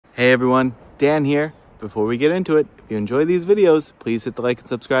Hey everyone, Dan here. Before we get into it, if you enjoy these videos, please hit the like and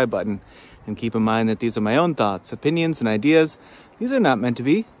subscribe button. And keep in mind that these are my own thoughts, opinions, and ideas. These are not meant to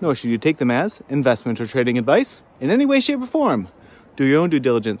be, nor should you take them as, investment or trading advice in any way, shape, or form. Do your own due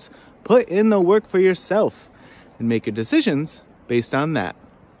diligence. Put in the work for yourself and make your decisions based on that.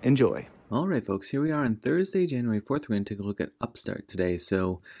 Enjoy. All right, folks, here we are on Thursday, January 4th. We're going to take a look at Upstart today.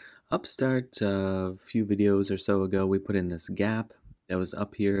 So Upstart, a few videos or so ago, we put in this gap that was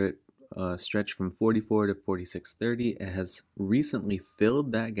up here, stretch from 44 to 46.30. It has recently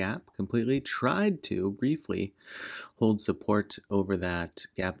filled that gap completely, tried to briefly hold support over that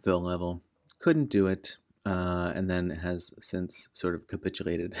gap fill level, couldn't do it, and then has since sort of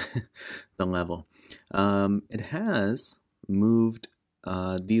capitulated the level. It has moved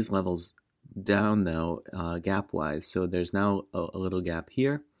these levels down though, gap-wise, so there's now a little gap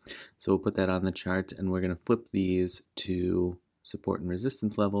here. So we'll put that on the chart, and we're going to flip these to support and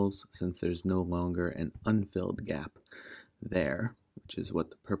resistance levels since there's no longer an unfilled gap there, which is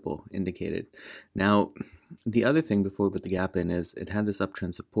what the purple indicated. Now, the other thing before we put the gap in is it had this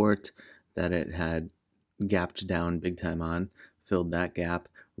uptrend support that it had gapped down big time on, filled that gap,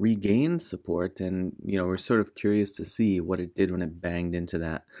 regained support, and we're sort of curious to see what it did when it banged into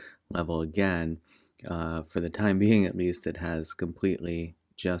that level again. For the time being, at least, it has completely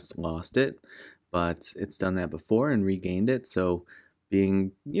just lost it, but it's done that before and regained it. So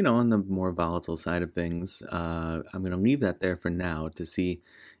being on the more volatile side of things, I'm going to leave that there for now to see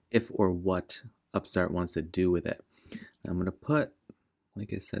if or what Upstart wants to do with it. I'm going to put,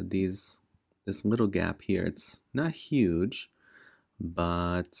 like I said, this little gap here. It's not huge,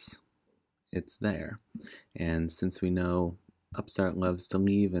 but it's there, and since we know Upstart loves to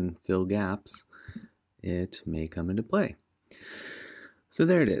leave and fill gaps, it may come into play. So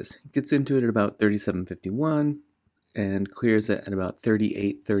there it is. It gets into it at about 37.51 and clears it at about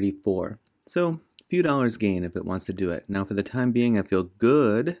 38.34. So a few dollars gain if it wants to do it. Now for the time being, I feel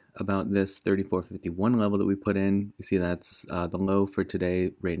good about this 34.51 level that we put in. You see that's the low for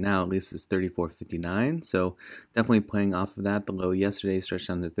today right now, at least is 34.59. So definitely playing off of that. The low yesterday stretched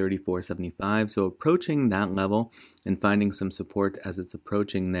down to 34.75. So approaching that level and finding some support as it's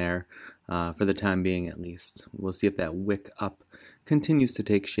approaching there for the time being at least. We'll see if that wick up continues to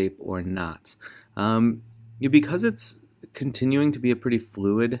take shape or not. Because it's continuing to be a pretty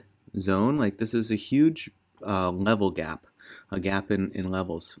fluid zone, like this is a huge level gap, a gap in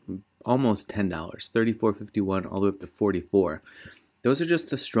levels, almost $10, 34.51 all the way up to 44. Those are just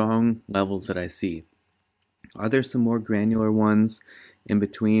the strong levels that I see. Are there some more granular ones in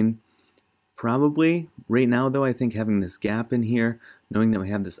between? Probably. Right now though, I think having this gap in here, knowing that we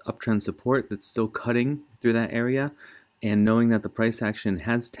have this uptrend support that's still cutting through that area, and knowing that the price action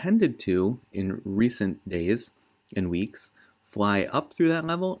has tended to, in recent days and weeks, fly up through that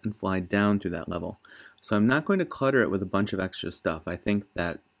level and fly down through that level. So I'm not going to clutter it with a bunch of extra stuff. I think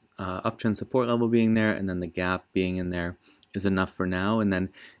that uptrend support level being there and then the gap being in there is enough for now. And then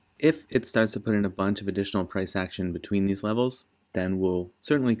if it starts to put in a bunch of additional price action between these levels, then we'll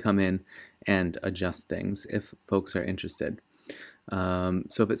certainly come in and adjust things if folks are interested.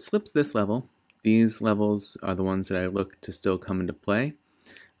 So if it slips this level, these levels are the ones that I look to still come into play.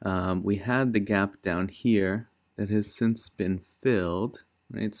 We had the gap down here that has since been filled,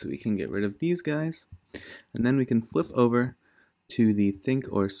 right? So we can get rid of these guys, and then we can flip over to the Think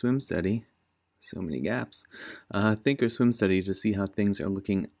or Swim study. So many gaps. Think or Swim study to see how things are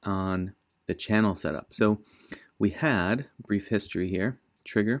looking on the channel setup. So we had brief history here.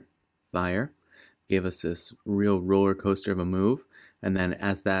 Trigger, fire, gave us this real roller coaster of a move. And then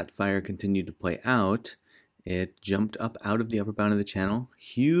as that fire continued to play out, it jumped up out of the upper bound of the channel.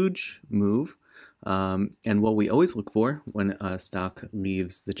 Huge move. And what we always look for when a stock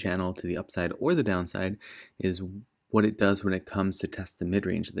leaves the channel to the upside or the downside is what it does when it comes to test the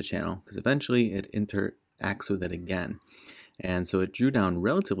mid-range of the channel, because eventually it interacts with it again. And so it drew down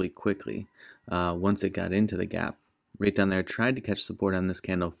relatively quickly once it got into the gap. Right down there, tried to catch support on this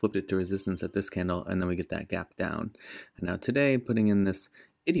candle, flipped it to resistance at this candle, and then we get that gap down. And now today, putting in this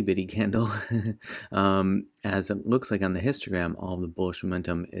itty-bitty candle, as it looks like on the histogram, all of the bullish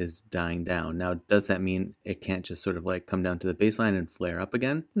momentum is dying down. Now, does that mean it can't just sort of like come down to the baseline and flare up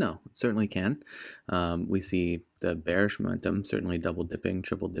again? No, it certainly can. We see the bearish momentum certainly double dipping,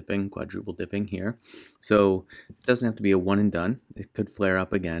 triple dipping, quadruple dipping here. So it doesn't have to be a one and done. It could flare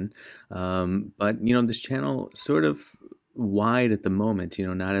up again. But this channel sort of wide at the moment,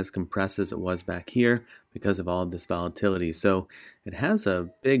 not as compressed as it was back here because of all of this volatility. So it has a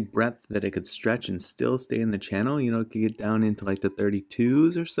big breadth that it could stretch and still stay in the channel. It could get down into like the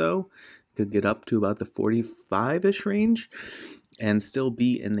 32s or so. Could get up to about the 45-ish range. and still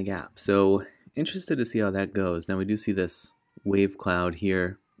be in the gap. So interested to see how that goes. Now we do see this wave cloud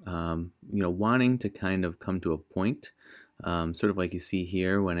here, wanting to kind of come to a point, sort of like you see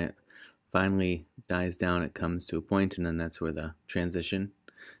here when it finally dies down, it comes to a point, and then that's where the transition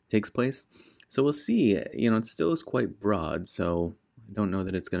takes place. So we'll see. It still is quite broad, so I don't know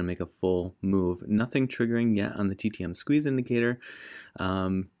that it's going to make a full move. Nothing triggering yet on the TTM squeeze indicator.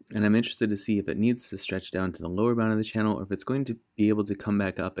 And I'm interested to see if it needs to stretch down to the lower bound of the channel, or if it's going to be able to come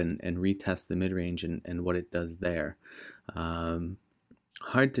back up and retest the mid-range and what it does there.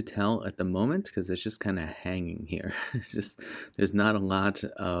 Hard to tell at the moment because it's just kind of hanging here. There's not a lot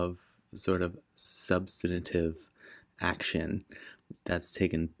of sort of substantive action that's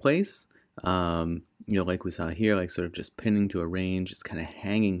taken place. Like we saw here, like sort of just pinning to a range. It's kind of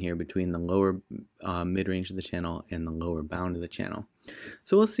hanging here between the lower mid-range of the channel and the lower bound of the channel.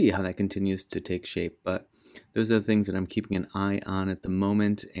 So we'll see how that continues to take shape, but those are the things that I'm keeping an eye on at the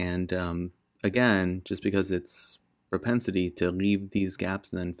moment. And again, just because it's propensity to leave these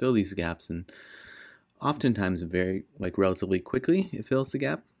gaps and then fill these gaps, and oftentimes very relatively quickly it fills the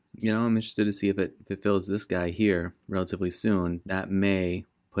gap. I'm interested to see if it fills this guy here relatively soon. That may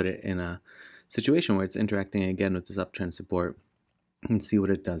put it in a situation where it's interacting again with this uptrend support, and see what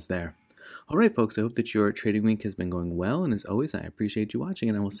it does there. Alright folks, I hope that your trading week has been going well, and as always I appreciate you watching,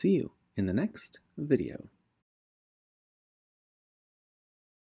 and I will see you in the next video.